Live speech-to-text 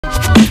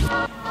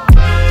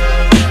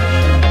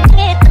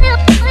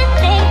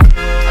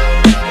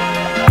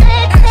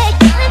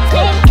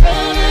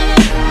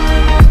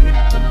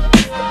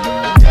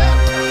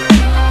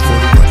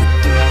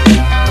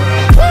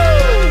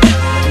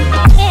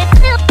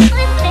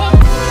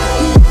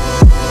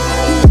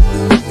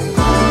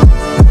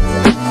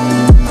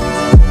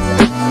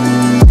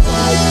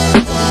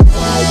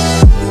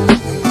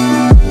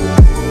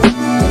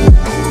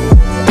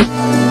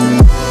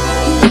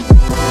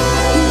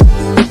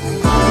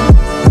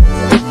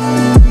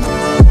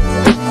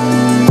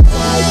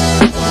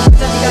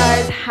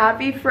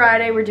Happy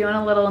Friday. We're doing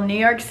a little New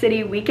York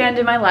City weekend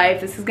in my life.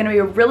 This is gonna be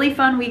a really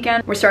fun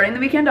weekend. We're starting the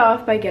weekend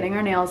off by getting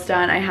our nails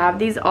done. I have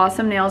these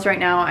awesome nails right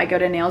now. I go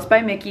to Nails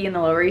by Mickey in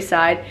the Lower East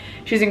Side.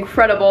 She's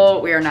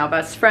incredible. We are now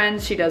best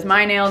friends. She does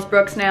my nails,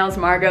 Brooke's nails,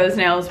 Margot's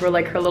nails. We're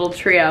like her little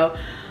trio.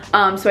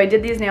 So I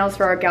did these nails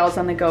for our Gals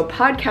on the Go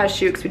podcast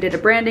shoot because we did a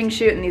branding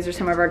shoot, and these are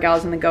some of our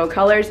Gals on the Go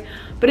colors.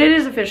 But it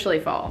is officially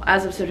fall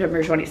as of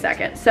September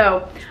 22nd.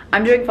 So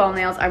I'm doing fall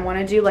nails. I want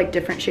to do like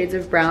different shades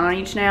of brown on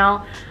each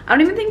nail. I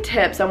don't even think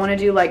tips. I want to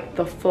do like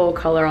the full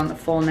color on the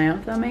full nail,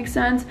 if that makes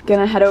sense.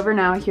 Gonna head over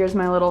now. Here's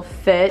my little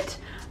fit.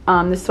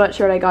 This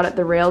sweatshirt I got at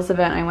the Rails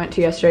event I went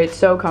to yesterday. It's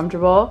so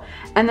comfortable.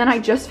 And then I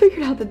just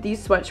figured out that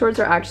these sweatshorts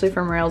are actually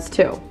from Rails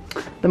too.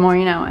 The more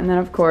you know. And then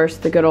of course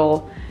the good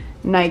old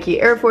Nike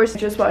Air Force. I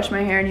just washed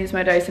my hair and used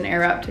my Dyson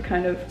Airwrap to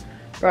kind of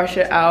brush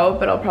it out,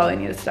 but I'll probably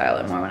need to style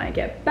it more when I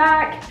get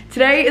back.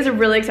 Today is a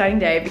really exciting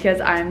day because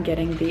I'm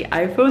getting the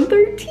iPhone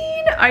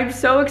 13. I'm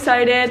so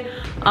excited.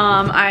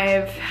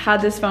 I've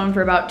had this phone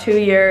for about 2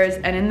 years,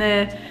 and in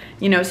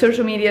the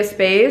social media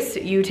space,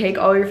 you take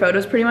all your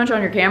photos pretty much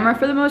on your camera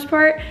for the most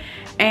part,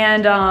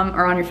 and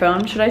or on your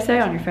phone, should I say,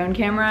 on your phone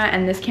camera,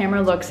 and this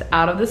camera looks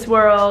out of this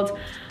world.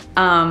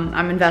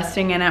 I'm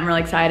investing in it. I'm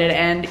really excited,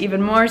 and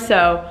even more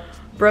so,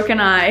 Brooke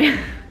and I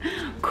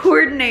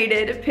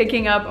coordinated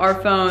picking up our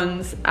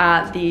phones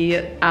at the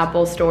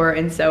Apple store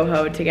in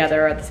Soho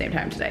together at the same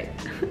time today.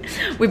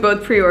 We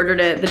both pre-ordered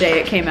it the day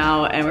it came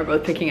out, and we're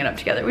both picking it up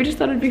together. We just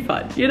thought it'd be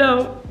fun, you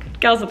know?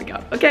 Gals with the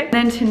go, okay? And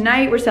then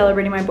tonight we're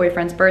celebrating my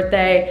boyfriend's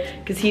birthday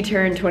because he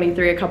turned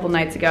 23 a couple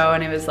nights ago,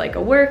 and it was like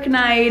a work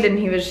night and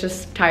he was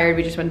just tired.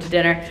 We just went to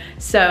dinner.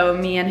 So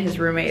me and his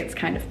roommates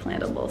kind of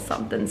planned a little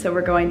something. So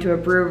we're going to a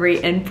brewery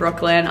in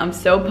Brooklyn. I'm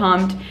so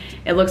pumped.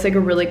 It looks like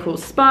a really cool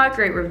spot,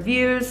 great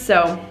reviews.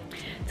 So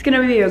it's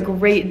gonna be a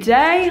great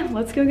day.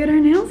 Let's go get our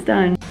nails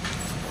done.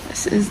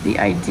 This is the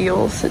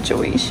ideal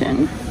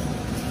situation.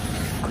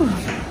 Cool.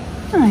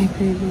 Hi,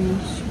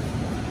 babies.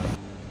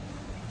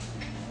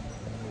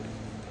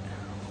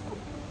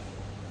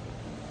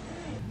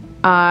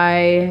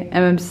 I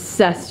am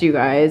obsessed, you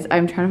guys.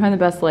 I'm trying to find the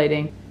best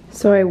lighting.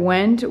 So I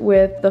went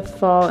with the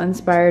fall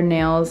inspired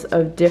nails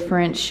of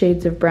different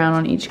shades of brown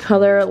on each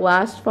color.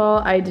 Last fall,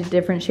 I did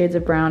different shades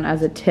of brown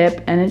as a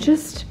tip, and it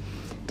just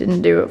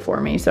didn't do it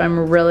for me. So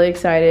I'm really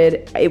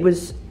excited. It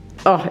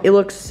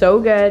looks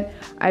so good.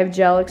 I have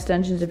gel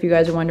extensions if you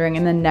guys are wondering,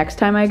 and then next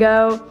time I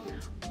go,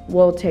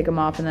 we'll take them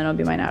off and then it'll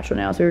be my natural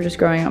nails. We were just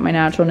growing out my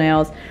natural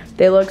nails.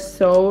 They look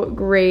so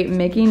great.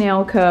 Mickey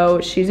Nail Co.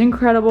 She's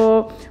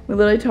incredible. We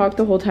literally talked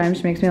the whole time.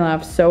 She makes me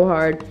laugh so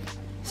hard.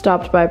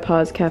 Stopped by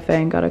Pause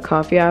Cafe and got a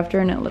coffee after,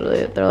 and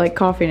they're like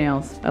coffee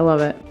nails. I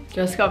love it.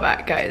 Just got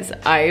back, guys.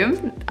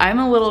 I'm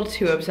a little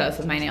too obsessed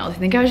with my nails. I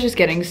think I was just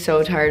getting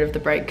so tired of the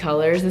bright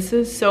colors. This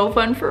is so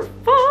fun for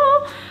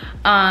fall.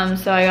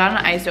 So I got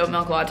an iced oat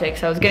milk latte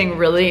because I was getting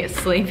really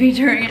sleepy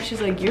during it.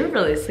 She's like, "You're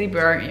really sleepy,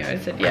 aren't you?" I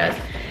said, "Yes."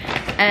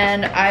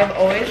 And I've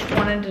always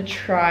wanted to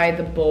try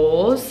the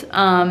bowls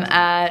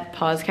at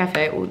Pause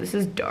Cafe. Oh, this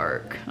is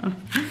dark.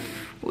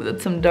 Oh,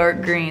 that's some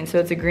dark green. So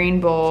it's a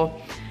green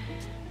bowl.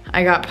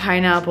 I got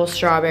pineapple,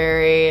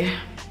 strawberry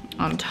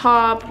on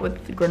top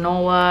with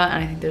granola,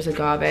 and I think there's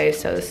agave,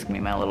 so this is gonna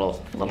be my little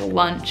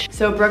lunch.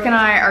 So Brooke and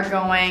I are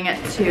going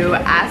to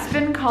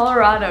Aspen,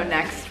 Colorado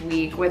next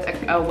week with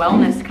a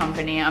wellness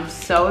company. I'm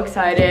so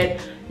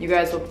excited. You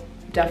guys will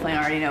definitely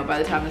already know by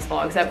the time this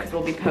vlog's up because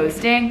we'll be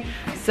posting.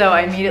 So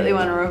I immediately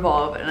went to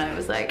Revolve, and I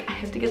was like, I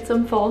have to get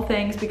some fall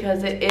things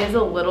because it is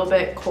a little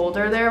bit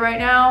colder there right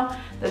now.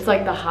 It's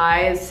like the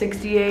high is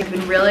 68. I've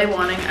been really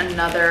wanting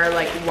another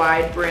like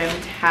wide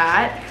brimmed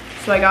hat.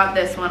 So I got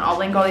this one. I'll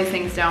link all these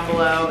things down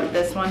below.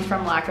 This one's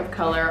from Lack of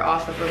Color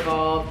off of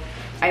Revolve.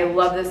 I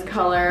love this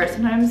color.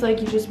 Sometimes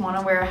like you just want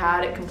to wear a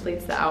hat. It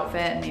completes the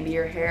outfit, and maybe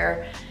your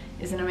hair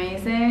isn't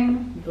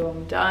amazing.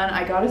 Boom, done.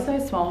 I got a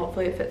size small.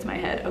 Hopefully it fits my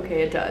head.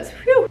 Okay, it does.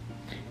 Whew.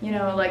 You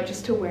know, like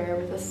just to wear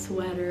with a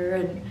sweater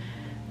and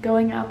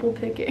going apple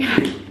picking.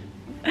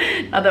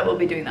 Not that we'll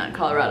be doing that in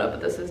Colorado, but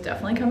this is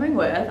definitely coming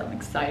with. I'm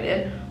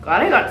excited.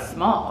 Glad I got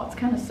small. It's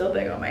kind of still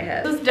big on my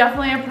head. This is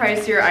definitely a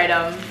pricier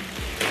item.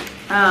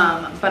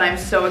 But I'm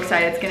so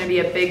excited. It's gonna be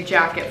a big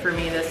jacket for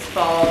me this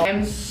fall.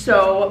 I'm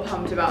so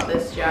pumped about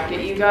this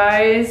jacket, you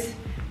guys.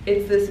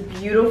 It's this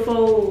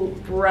beautiful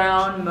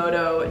brown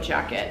moto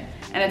jacket,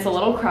 and it's a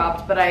little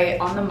cropped, but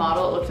on the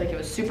model it looks like it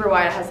was super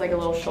wide. It has like a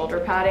little shoulder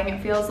padding,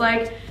 it feels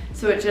like.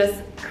 So it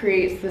just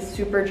creates this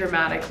super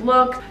dramatic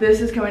look. This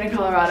is coming to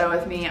Colorado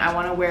with me. I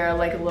wanna wear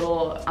like a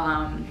little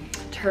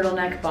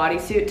turtleneck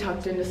bodysuit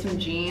tucked into some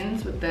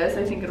jeans with this.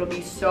 I think it'll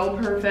be so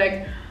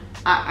perfect.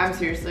 I'm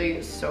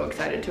seriously so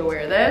excited to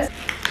wear this.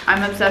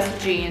 I'm obsessed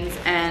with jeans,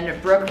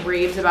 and Brooke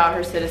raves about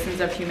her Citizens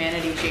of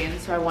Humanity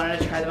jeans, so I wanted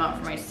to try them out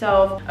for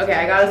myself. Okay,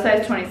 I got a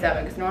size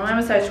 27 because normally I'm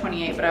a size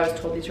 28, but I was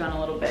told these run a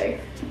little big.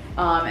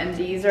 And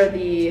these are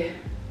the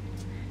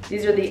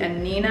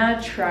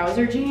Anina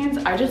trouser jeans.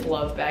 I just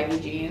love baggy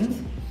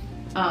jeans.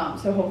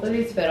 So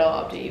hopefully these fit.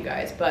 I'll update you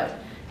guys, but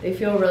they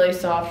feel really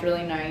soft,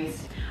 really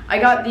nice. I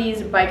got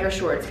these biker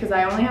shorts because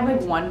I only have like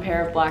one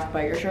pair of black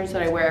biker shorts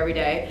that I wear every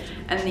day.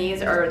 And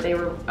these are, they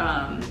were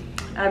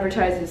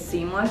advertised as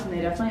seamless, and they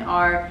definitely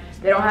are.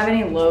 They don't have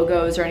any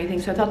logos or anything,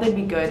 so I thought they'd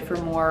be good for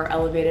more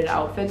elevated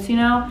outfits, you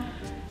know?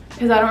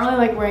 Because I don't really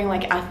like wearing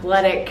like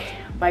athletic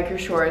biker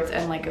shorts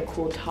and like a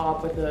cool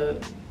top with a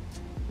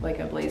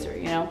blazer,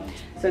 you know?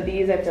 So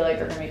these I feel like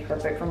are gonna be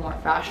perfect for more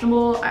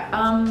fashionable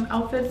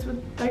outfits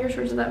with biker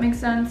shorts, if that makes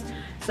sense.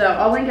 So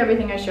I'll link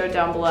everything I showed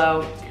down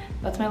below.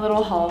 That's my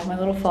little haul, my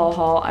little fall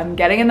haul. I'm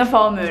getting in the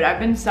fall mood. I've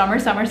been summer,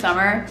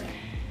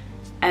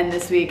 and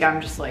this week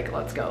I'm just like,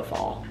 let's go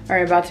fall. All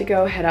right, about to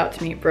go head out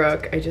to meet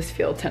Brooke. I just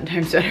feel 10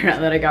 times better now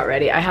that I got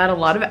ready. I had a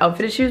lot of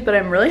outfit issues, but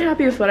I'm really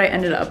happy with what I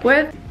ended up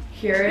with.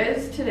 Here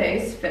is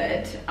today's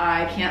fit.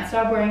 I can't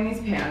stop wearing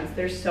these pants.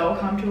 They're so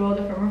comfortable.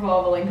 They're from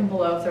Revolve. I'll link them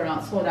below if they're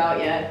not sold out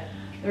yet.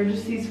 They're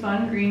just these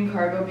fun green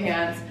cargo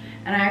pants.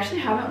 And I actually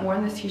haven't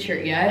worn this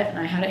t-shirt yet, and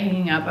I had it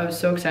hanging up. I was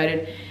so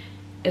excited.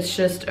 It's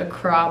just a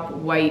crop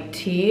white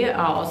tee.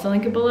 I'll also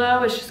link it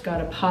below. It's just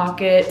got a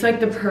pocket. It's like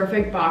the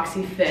perfect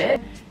boxy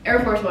fit. Air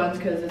Force Ones,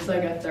 because it's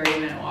like a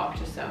 30-minute walk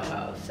to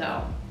Soho,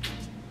 so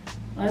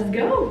let's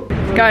go.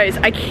 Guys,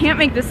 I can't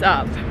make this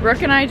up.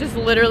 Brooke and I just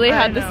literally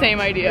had the same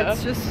idea.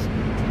 It's just,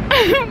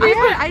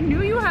 I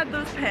knew you had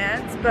those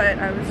pants, but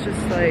I was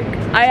just like.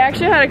 I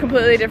actually had a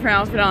completely different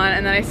outfit on,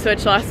 and then I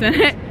switched last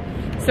minute.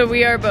 So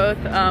we are both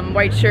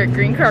white shirt,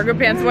 green cargo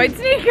pants, white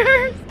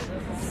sneakers.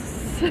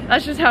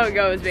 That's just how it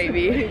goes,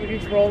 baby.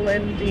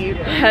 Rolling deep.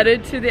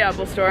 Headed to the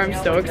Apple store. I'm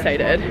so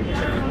excited.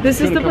 This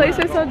is the place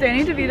I saw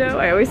Danny DeVito.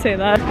 I always say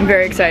that. I'm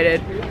very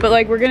excited. But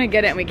like, we're gonna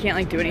get it and we can't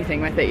like do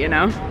anything with it, you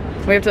know?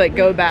 We have to like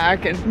go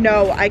back and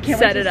no, I can't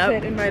set it up.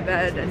 Sit in my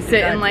bed and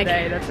sit in like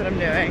today. That's what I'm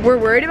doing. We're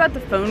worried about the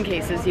phone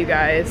cases, you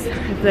guys.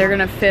 If they're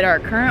gonna fit our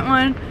current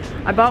one.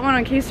 I bought one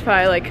on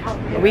Casetify like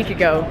a week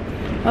ago.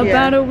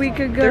 About a week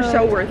ago. They're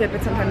so worth it,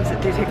 but sometimes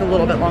they take a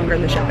little bit longer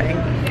in the shipping.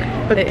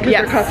 But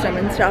they're custom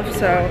and stuff,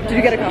 so. Did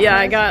you get a custom? Yeah,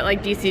 I got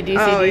like DC,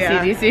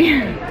 DC.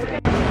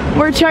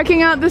 We're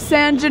checking out the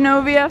San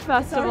Genovia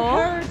Festival.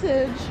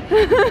 Heritage.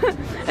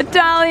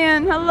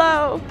 Italian,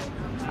 hello.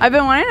 I've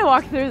been wanting to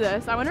walk through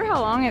this. I wonder how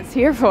long it's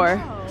here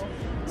for.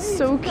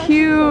 So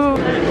cute. All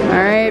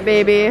right,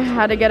 baby.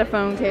 Had to get a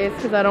phone case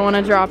because I don't want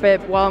to drop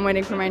it while I'm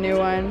waiting for my new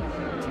one.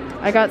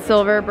 I got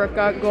silver, Brooke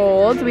got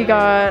gold. We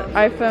got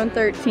iPhone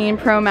 13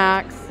 Pro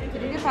Max,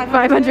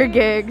 500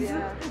 gigs.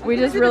 We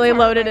just really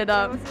loaded it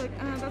up.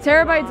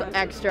 Terabytes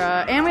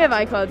extra, and we have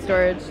iCloud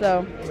storage,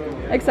 so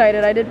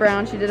excited. I did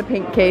brown, she did a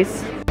pink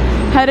case.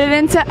 Headed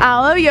into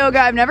Aloe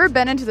Yoga. I've never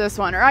been into this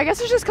one, or I guess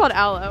it's just called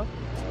Aloe.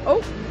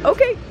 Oh,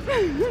 okay.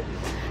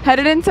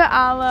 Headed into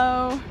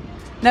Aloe.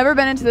 Never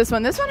been into this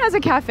one. This one has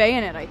a cafe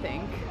in it, I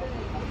think.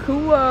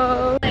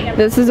 Cool.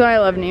 This is why I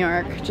love New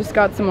York. Just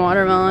got some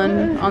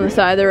watermelon on the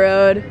side of the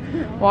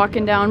road,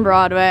 walking down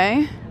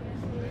Broadway.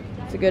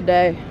 It's a good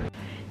day.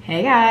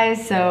 Hey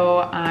guys,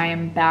 so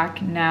I'm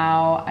back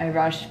now. I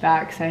rushed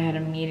back because I had a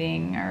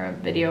meeting or a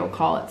video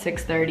call at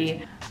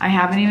 6:30. I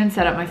haven't even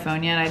set up my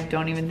phone yet. I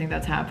don't even think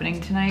that's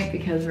happening tonight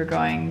because we're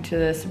going to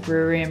this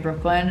brewery in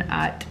Brooklyn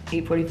at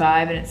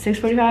 8:45 and it's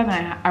 6:45,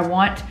 and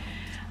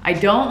I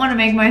don't want to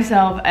make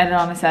myself edit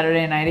on a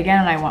Saturday night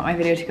again, and I want my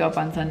video to go up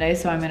on Sunday,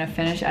 so I'm gonna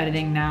finish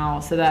editing now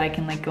so that I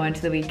can like go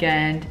into the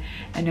weekend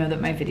and know that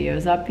my video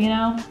is up, you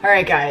know? All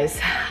right guys,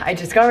 I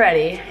just got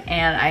ready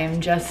and I'm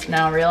just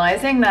now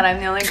realizing that I'm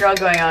the only girl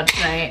going out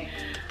tonight.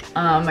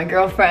 My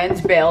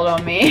girlfriends bailed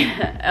on me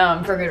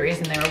for good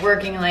reason. They were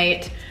working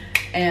late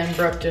and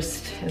Brooke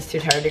just is too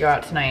tired to go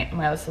out tonight.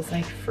 My house is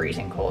like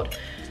freezing cold.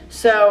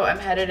 So I'm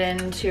headed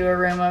into a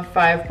room of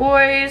 5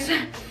 boys.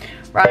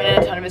 Ryan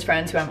and a ton of his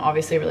friends who I'm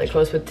obviously really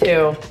close with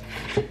too.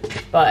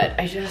 But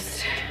I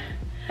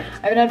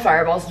haven't had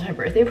fireballs since my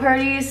birthday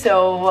party,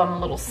 so I'm a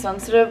little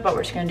sensitive, but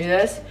we're just gonna do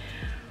this.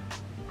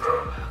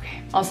 Whew,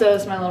 okay. Also,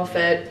 this is my little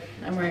fit.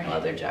 I'm wearing a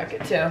leather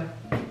jacket too.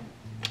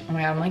 Oh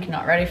my God, I'm like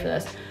not ready for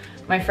this.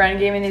 My friend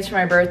gave me these for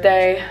my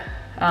birthday.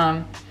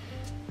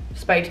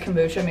 Spiked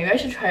kombucha. Maybe I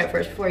should try it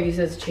first before I use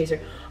it as a chaser.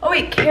 Oh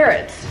wait,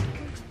 carrots.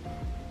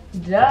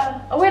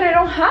 Duh. Oh wait, I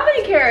don't have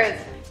any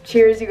carrots.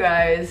 Cheers, you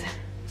guys.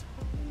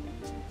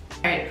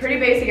 All right, pretty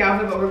basic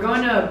outfit, but we're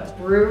going to a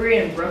brewery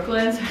in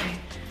Brooklyn, so I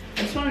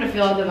just wanted to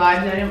feel out the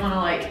vibes. I didn't want to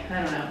like,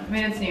 I don't know. I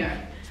mean, it's New York,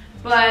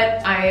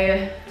 but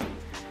I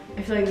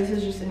feel like this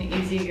is just an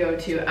easy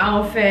go-to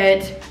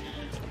outfit.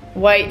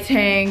 White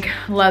tank,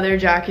 leather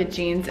jacket,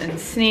 jeans, and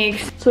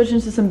sneaks. Switching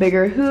to some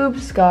bigger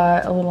hoops,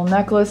 got a little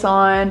necklace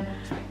on.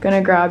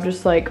 Gonna grab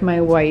just like my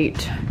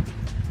white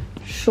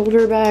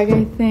shoulder bag,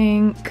 I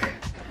think.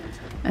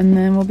 And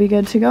then we'll be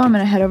good to go. I'm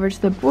gonna head over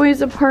to the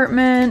boys'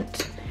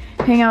 apartment,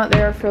 hang out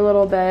there for a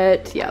little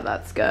bit. Yeah,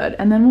 that's good.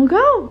 And then we'll go.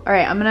 All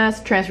right, I'm gonna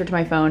transfer to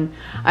my phone.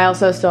 I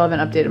also still haven't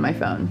updated my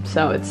phone,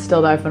 so it's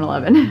still the iPhone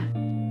 11.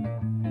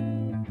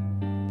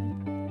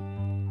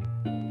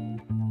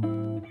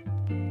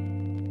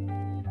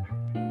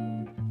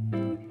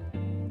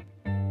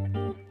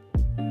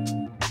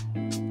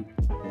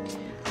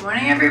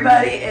 Morning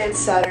everybody, it's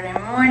Saturday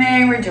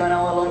morning. We're doing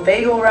a little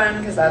bagel run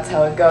because that's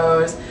how it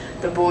goes.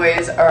 The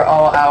boys are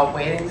all out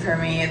waiting for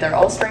me. They're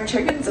all spring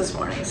chickens this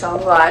morning, so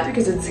I'm glad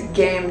because it's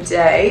game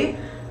day.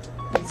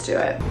 Let's do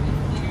it.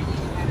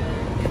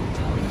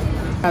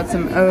 Got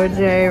some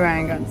OJ,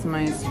 Ryan got some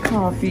iced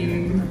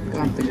coffee,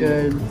 got the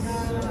goods.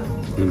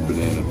 And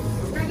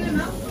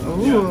banana.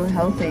 Ooh,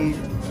 healthy.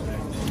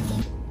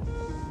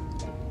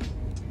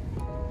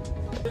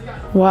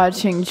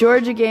 Watching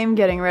Georgia game,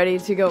 getting ready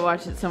to go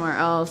watch it somewhere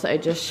else. I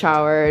just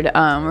showered.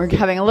 We're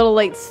having a little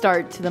late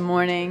start to the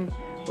morning.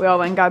 We all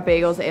went and got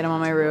bagels, ate them on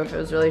my roof. It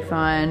was really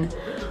fun.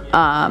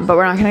 But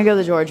we're not gonna go to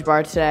the Georgia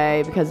bar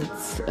today because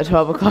it's a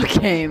 12 o'clock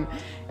game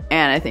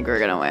and I think we're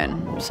gonna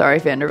win. Sorry,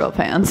 Vanderbilt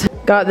fans.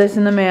 Got this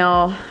in the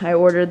mail. I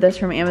ordered this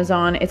from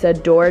Amazon. It's a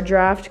door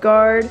draft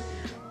guard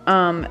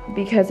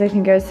because I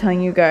think I was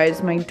telling you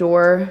guys my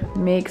door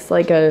makes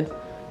like a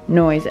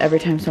noise every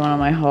time someone on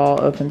my hall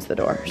opens the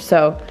door.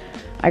 So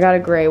I got a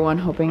gray one,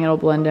 hoping it'll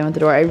blend in with the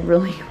door. I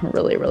really,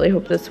 really, really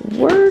hope this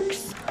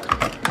works.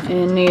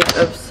 In need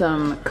of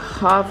some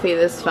coffee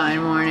this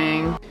fine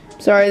morning.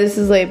 Sorry this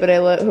is late, but I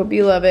hope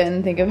you love it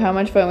and think of how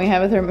much fun we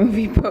had with our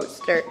movie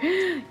poster.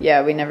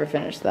 Yeah, we never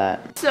finished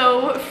that.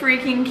 So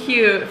freaking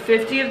cute.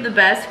 50 of the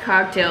best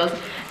cocktails.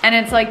 And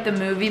it's like the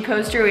movie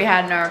poster we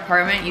had in our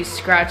apartment. You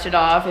scratch it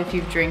off if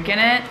you've drinking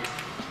it.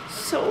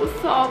 So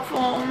thoughtful.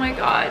 Oh my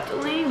God,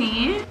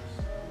 Delaney.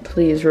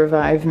 Please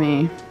revive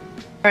me.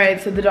 All right,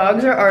 so the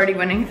dogs are already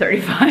winning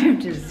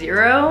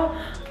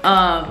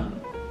 35-0.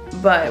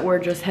 But we're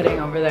just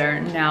heading over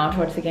there now to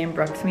watch the game.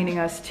 Brooke's meeting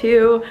us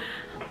too.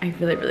 I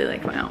really, really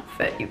like my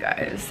outfit, you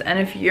guys. And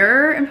if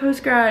you're in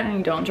post-grad and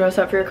you don't dress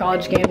up for your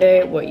college game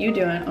day, what you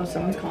doing? Oh,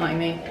 someone's calling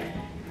me.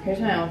 Here's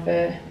my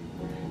outfit.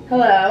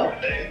 Hello?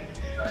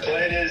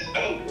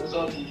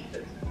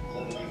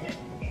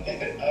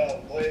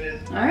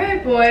 All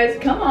right, boys,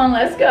 come on,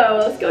 let's go.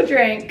 Let's go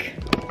drink.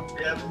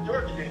 Yeah, the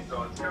Georgia game's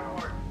on. It's kind of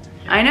hard.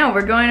 I know,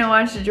 we're going to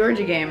watch the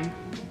Georgia game.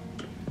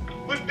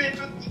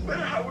 But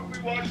how would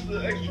we watch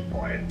the extra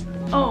point?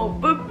 Oh,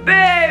 but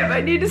babe, I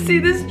need to see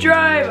this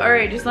drive. All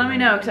right, just let me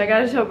know, because I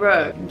gotta tell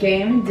Brooke.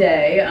 Game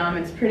day,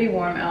 it's pretty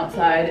warm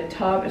outside.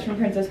 Top is from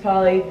Princess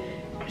Polly.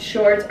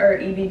 Shorts are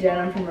EB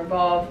denim from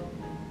Revolve.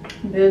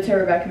 Boots are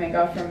Rebecca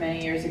Minkoff from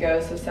many years ago,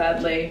 so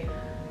sadly,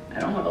 I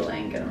don't have a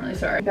link and I'm really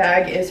sorry.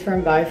 Bag is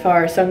from By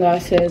Far.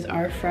 Sunglasses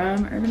are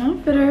from Urban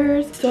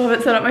Outfitters. Still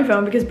haven't set up my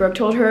phone because Brooke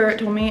told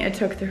me it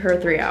took her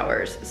 3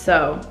 hours.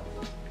 So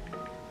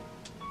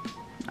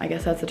I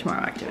guess that's a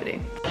tomorrow activity.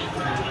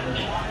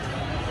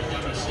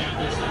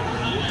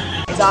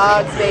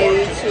 Dogs,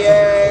 baby,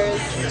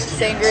 cheers.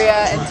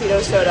 Sangria and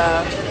Tito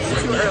soda.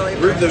 Too early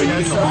for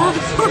Tito soda.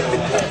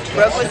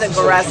 Brooke was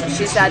aggressive.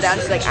 She sat down,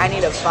 she's like, I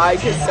need a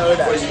vodka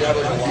soda.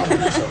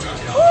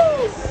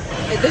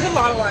 There's a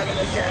lot of line in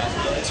this here.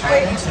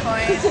 Wait,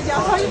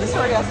 I'll tell you the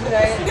story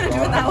yesterday. We're gonna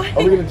do it that way.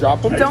 Are we gonna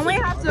drop them? Don't we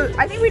have to?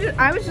 I think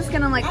I was just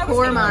gonna like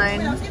pour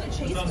mine. I was gonna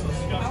chase them.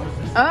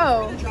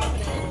 Oh.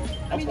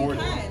 I mean, you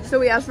can. So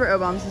we asked for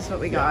O-bombs. This is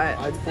what we got.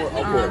 I'll pour it.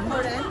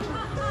 Pour it in.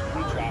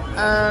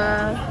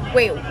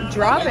 Wait,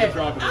 drop it.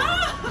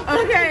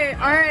 Okay,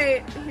 all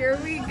right, here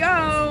we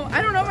go.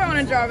 I don't know if I want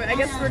to drop it. I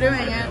guess we're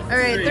doing it. All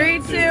right, 3,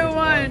 2,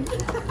 1.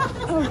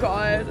 Oh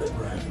God.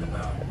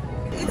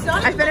 It's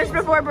not. I finished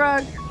before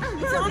Brooke.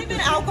 It's not even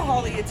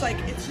alcohol-y. It's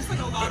just like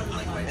a lot of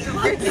liquid.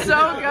 It's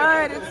so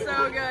good. It's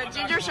so good.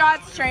 Ginger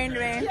shots trained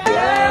me.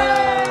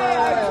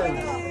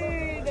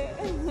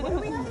 What do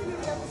we have to do to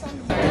get this on?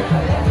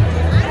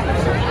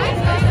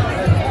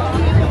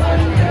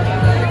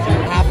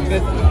 Half of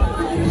it.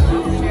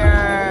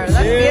 Cheers.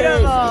 That's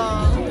beautiful.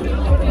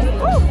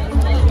 Woo.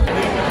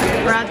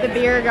 We're at the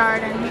beer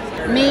garden.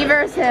 Me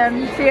versus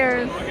him.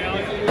 Cheers.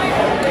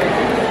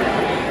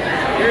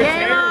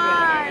 Game on.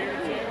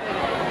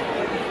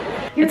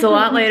 It's a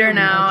lot later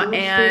now,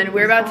 and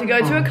we're about to go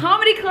to a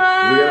comedy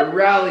club. We are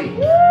rally.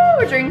 Woo,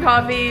 we're drinking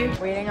coffee.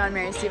 Waiting on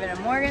Mary, Stephen, and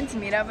Morgan to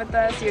meet up with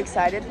us. You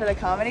excited for the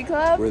comedy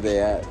club? Where they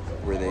at?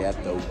 Where they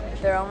at though?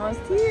 They're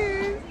almost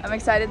here. I'm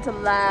excited to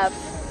laugh.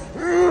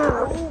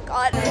 Oh,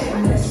 God. I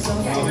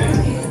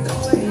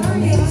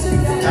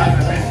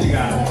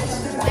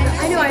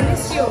know, I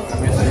missed you. I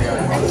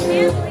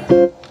can't.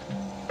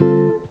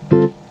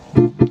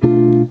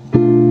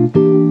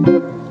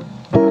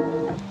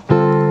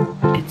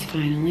 It's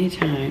finally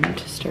time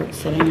to start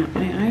setting up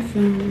my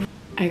iPhone.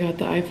 I got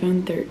the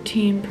iPhone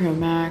 13 Pro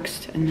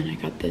Max, and then I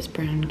got this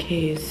brown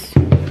case.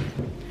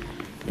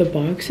 The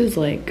box is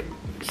like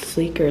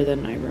sleeker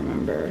than I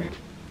remember.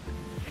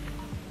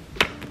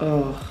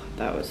 Oh,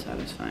 that was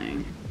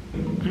satisfying. I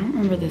don't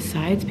remember the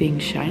sides being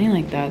shiny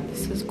like that.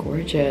 This is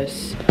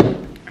gorgeous.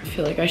 I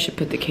feel like I should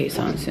put the case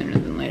on sooner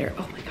than later.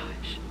 Oh my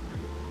gosh,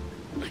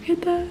 look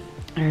at that.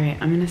 All right,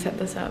 I'm gonna set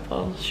this up.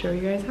 I'll show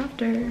you guys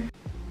after.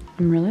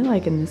 I'm really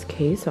liking this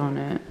case on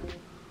it.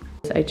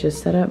 I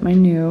just set up my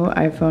new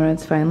iPhone.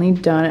 It's finally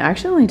done. It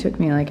actually only took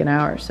me like an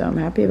hour, so I'm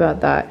happy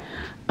about that.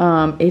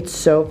 It's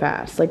so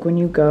fast. Like when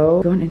you go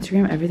on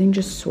Instagram, everything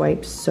just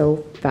swipes so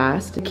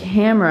fast. The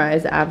camera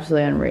is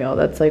absolutely unreal.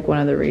 That's like one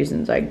of the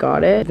reasons I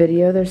got it.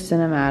 Video, they're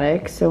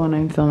cinematic, so when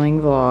I'm filming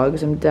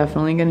vlogs, I'm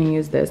definitely gonna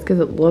use this because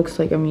it looks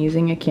like I'm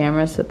using a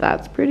camera, so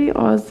that's pretty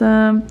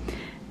awesome.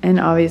 And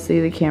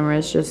obviously the camera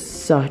is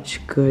just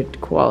such good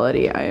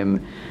quality. I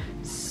am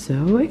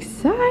so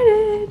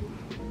excited.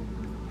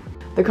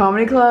 The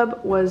comedy club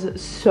was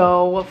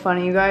so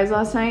funny, you guys,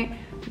 last night.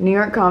 New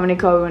York Comedy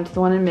Club, we went to the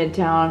one in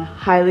Midtown.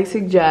 Highly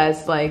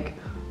suggest, like,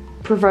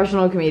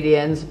 professional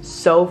comedians,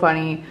 so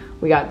funny.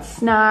 We got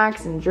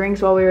snacks and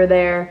drinks while we were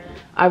there.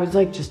 I was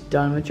like just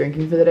done with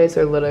drinking for the day, so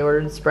I literally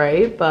ordered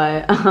Sprite,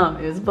 but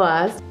it was a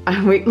blast.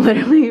 We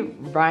literally,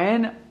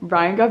 Brian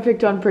got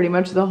picked on pretty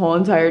much the whole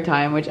entire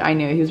time, which I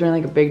knew. He was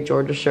wearing like a big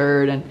Georgia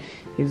shirt and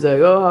he was like,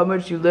 oh, how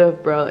much you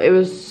lift, bro? It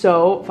was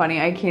so funny.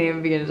 I can't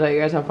even begin to tell you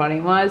guys how funny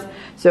it was.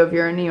 So if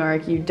you're in New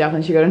York, you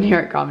definitely should go to New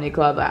York Comedy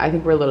Club. I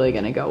think we're literally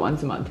gonna go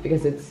once a month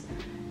because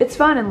it's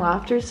fun and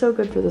laughter is so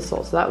good for the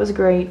soul. So that was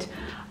great.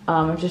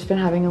 I've just been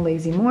having a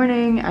lazy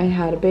morning. I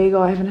had a bagel,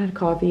 I haven't had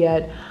coffee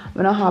yet. I'm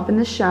gonna hop in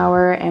the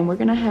shower and we're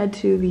gonna head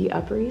to the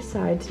Upper East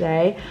Side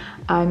today.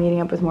 I'm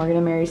meeting up with Morgan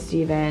and Mary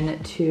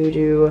Steven to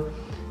do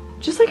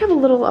just like have a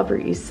little Upper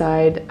East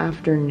Side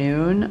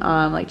afternoon,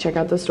 like check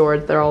out the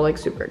stores. They're all like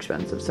super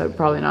expensive, so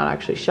probably not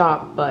actually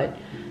shop, but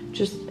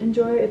just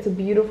enjoy. It's a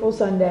beautiful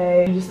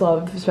Sunday. I just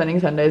love spending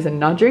Sundays and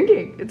not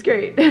drinking. It's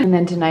great. And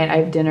then tonight I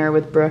have dinner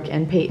with Brooke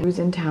and Peyton, who's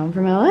in town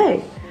from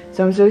LA.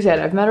 So I'm so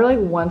excited. I've met her like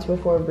once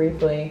before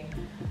briefly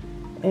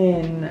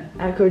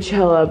at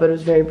Coachella, but it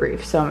was very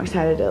brief. So I'm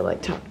excited to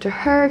like talk to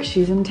her 'cause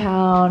she's in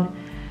town.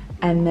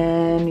 And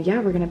then, yeah,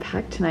 we're gonna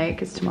pack tonight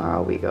because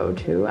tomorrow we go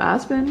to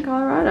Aspen,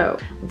 Colorado.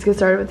 Let's get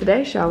started with the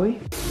day, shall we?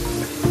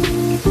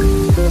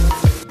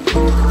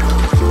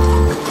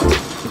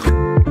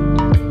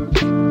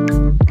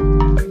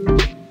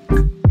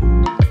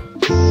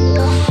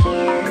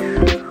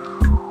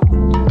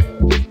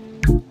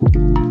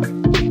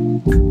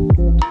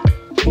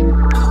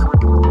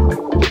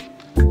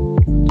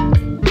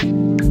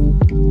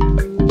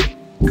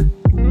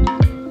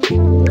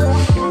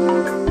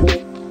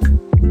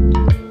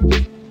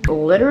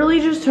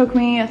 Literally just took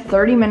me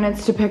 30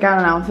 minutes to pick out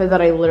an outfit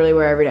that I literally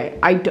wear every day.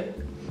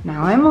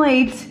 Now I'm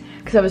late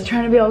because I was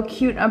trying to be all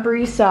cute Upper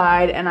East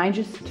Side and I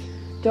just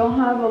don't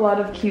have a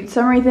lot of cute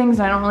summery things.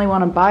 And I don't really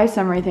want to buy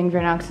summery things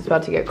right now because it's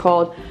about to get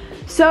cold.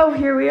 So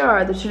here we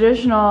are, the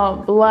traditional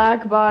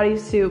black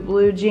bodysuit,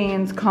 blue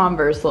jeans,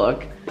 Converse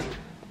look.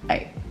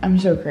 I'm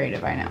so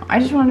creative, I know. I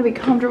just wanted to be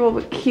comfortable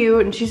but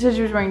cute, and she said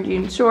she was wearing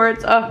jean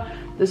shorts. Oh,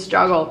 the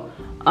struggle.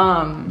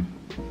 I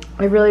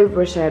really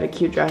wish I had a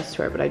cute dress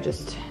to wear, but I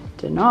just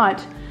did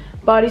not.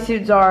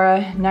 Bodysuit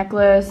Zara,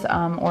 necklace,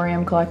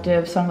 Orium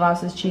Collective,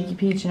 sunglasses Cheeky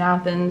Peach in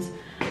Athens,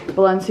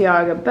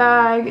 Balenciaga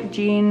bag,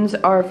 jeans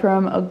are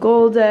from a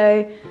Gold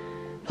Day,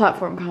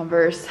 platform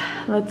Converse.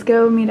 Let's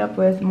go meet up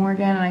with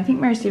Morgan, and I think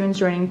Mary Steven's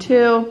joining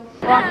too.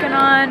 Walking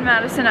on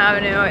Madison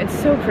Avenue. It's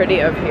so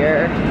pretty up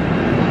here.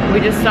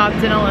 We just stopped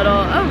in a little,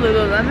 oh,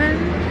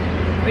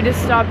 Lululemon. We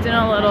just stopped in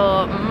a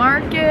little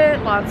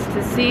market, lots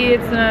to see.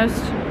 It's the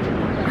most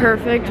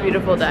perfect,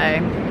 beautiful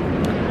day.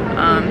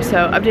 So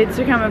updates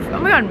to come. Oh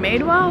my god,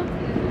 Madewell?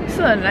 This is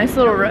a nice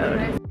little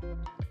road.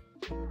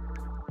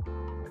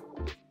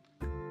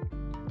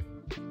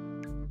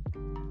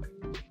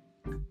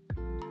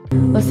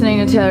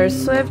 Listening to Taylor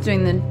Swift,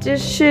 doing the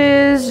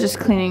dishes, just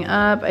cleaning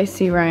up. I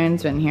see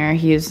Ryan's been here.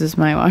 He uses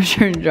my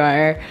washer and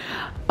dryer.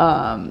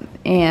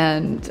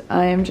 And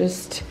I am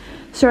just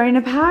starting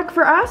to pack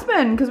for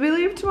Aspen because we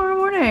leave tomorrow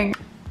morning.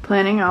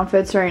 Planning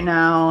outfits right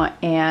now,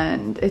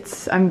 and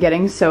I'm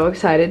getting so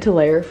excited to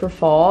layer for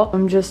fall.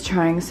 I'm just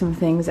trying some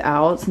things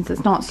out since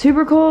it's not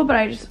super cold, but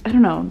I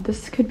don't know,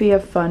 this could be a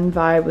fun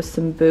vibe with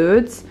some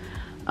boots.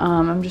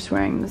 I'm just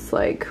wearing this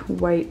like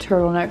white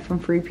turtleneck from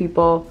Free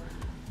People.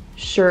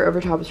 Shirt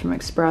over top is from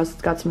Express.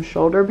 It's got some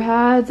shoulder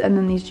pads, and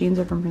then these jeans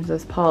are from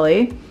Princess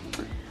Polly.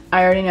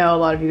 I already know a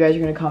lot of you guys are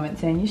gonna comment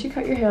saying you should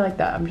cut your hair like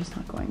that. I'm just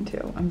not going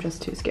to. I'm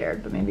just too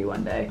scared, but maybe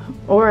one day.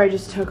 Or I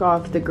just took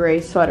off the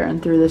gray sweater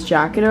and threw this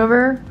jacket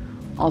over.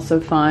 Also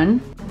fun.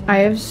 I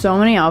have so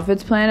many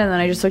outfits planned, and then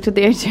I just looked at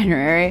the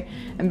itinerary,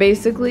 and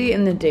basically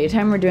in the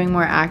daytime we're doing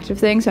more active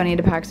things, so I need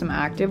to pack some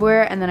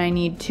activewear, and then I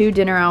need 2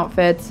 dinner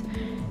outfits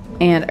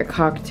and a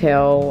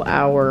cocktail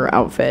hour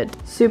outfit.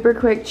 Super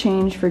quick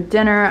change for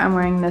dinner. I'm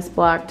wearing this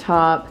black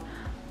top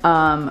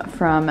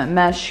from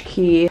Mesh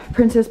Key,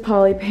 Princess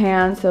Polly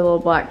pants, the little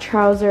black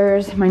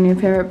trousers, my new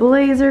favorite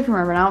blazer from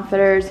Urban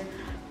Outfitters,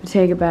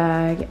 Bottega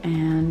bag,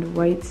 and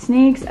white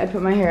sneaks. I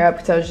put my hair up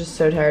because I was just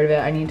so tired of it.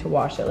 I need to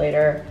wash it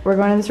later. We're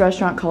going to this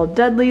restaurant called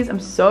Dudley's.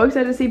 I'm so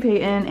excited to see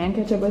Peyton and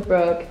catch up with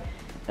Brooke.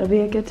 It'll be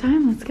a good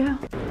time. Let's go.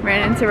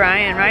 Ran into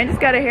Ryan. Ryan just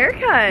got a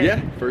haircut.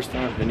 Yeah, first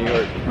time in New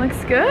York.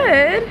 Looks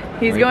good.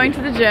 He's going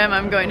to the gym.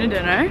 I'm going to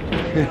dinner.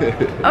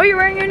 Oh, you're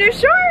wearing your new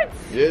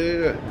shorts.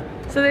 Yeah.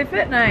 So they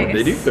fit nice.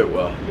 They do fit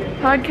well.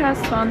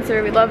 Podcast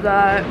sponsor. We love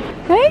that.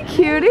 Hey,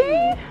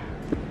 cutie.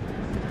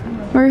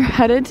 We're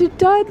headed to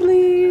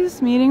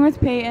Dudley's, meeting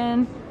with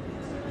Peyton.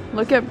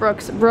 Look at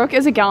Brooks. Brooke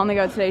is a gal on the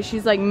go today.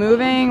 She's like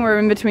moving, we're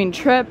in between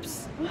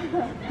trips,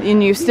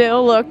 and you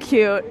still look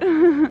cute.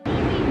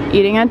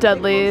 Eating at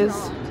Dudley's.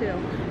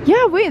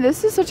 Yeah, wait,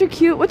 this is such a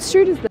cute, what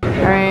street is this? All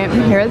right,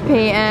 I'm here with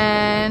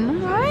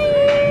Peyton.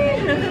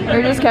 Hi.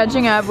 We're just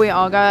catching up. We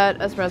all got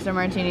espresso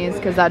martinis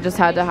because that just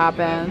had to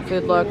happen.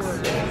 Food looks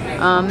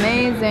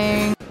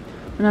amazing.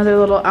 Another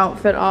little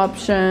outfit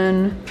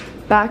option.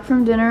 Back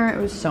from dinner,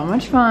 it was so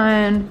much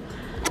fun.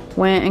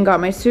 Went and got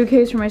my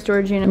suitcase for my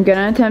storage unit. I'm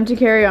gonna attempt to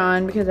carry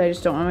on because I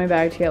just don't want my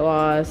bag to get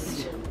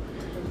lost.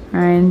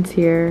 Ryan's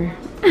here.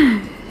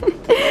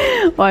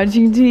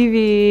 Watching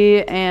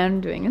TV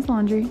and doing his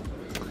laundry.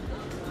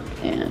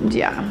 And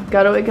yeah,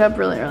 gotta wake up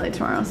really early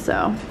tomorrow,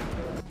 so.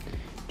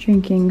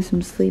 Drinking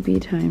some sleepy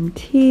time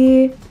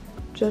tea.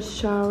 Just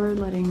showered,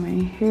 letting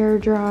my hair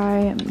dry.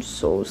 I'm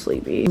so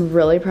sleepy. I'm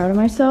really proud of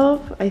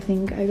myself. I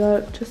think I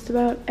got just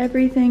about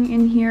everything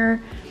in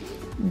here.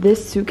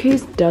 This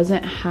suitcase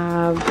doesn't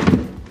have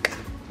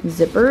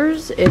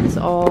zippers. It's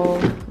all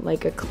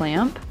like a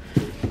clamp,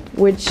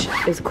 which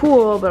is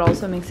cool, but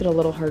also makes it a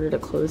little harder to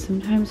close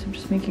sometimes. So I'm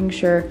just making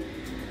sure.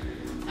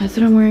 That's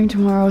what I'm wearing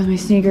tomorrow with my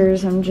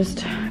sneakers. I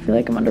feel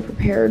like I'm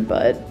underprepared,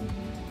 but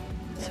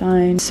it's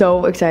fine.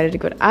 So excited to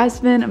go to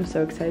Aspen. I'm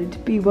so excited to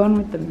be one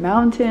with the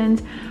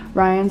mountains.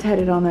 Ryan's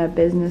headed on a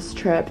business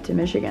trip to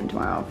Michigan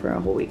tomorrow for a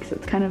whole week, so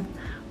it's kind of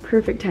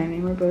perfect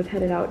timing. We're both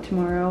headed out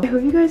tomorrow. I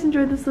hope you guys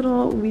enjoyed this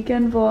little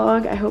weekend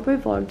vlog. I hope I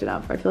vlogged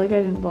enough. I feel like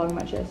I didn't vlog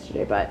much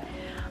yesterday, but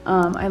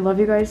I love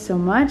you guys so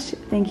much.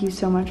 Thank you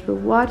so much for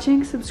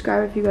watching.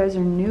 Subscribe if you guys are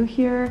new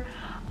here.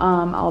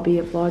 I'll be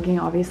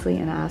vlogging obviously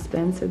in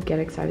Aspen, so get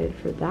excited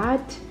for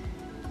that.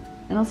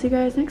 And I'll see you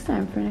guys next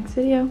time for our next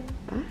video.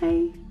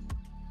 Bye.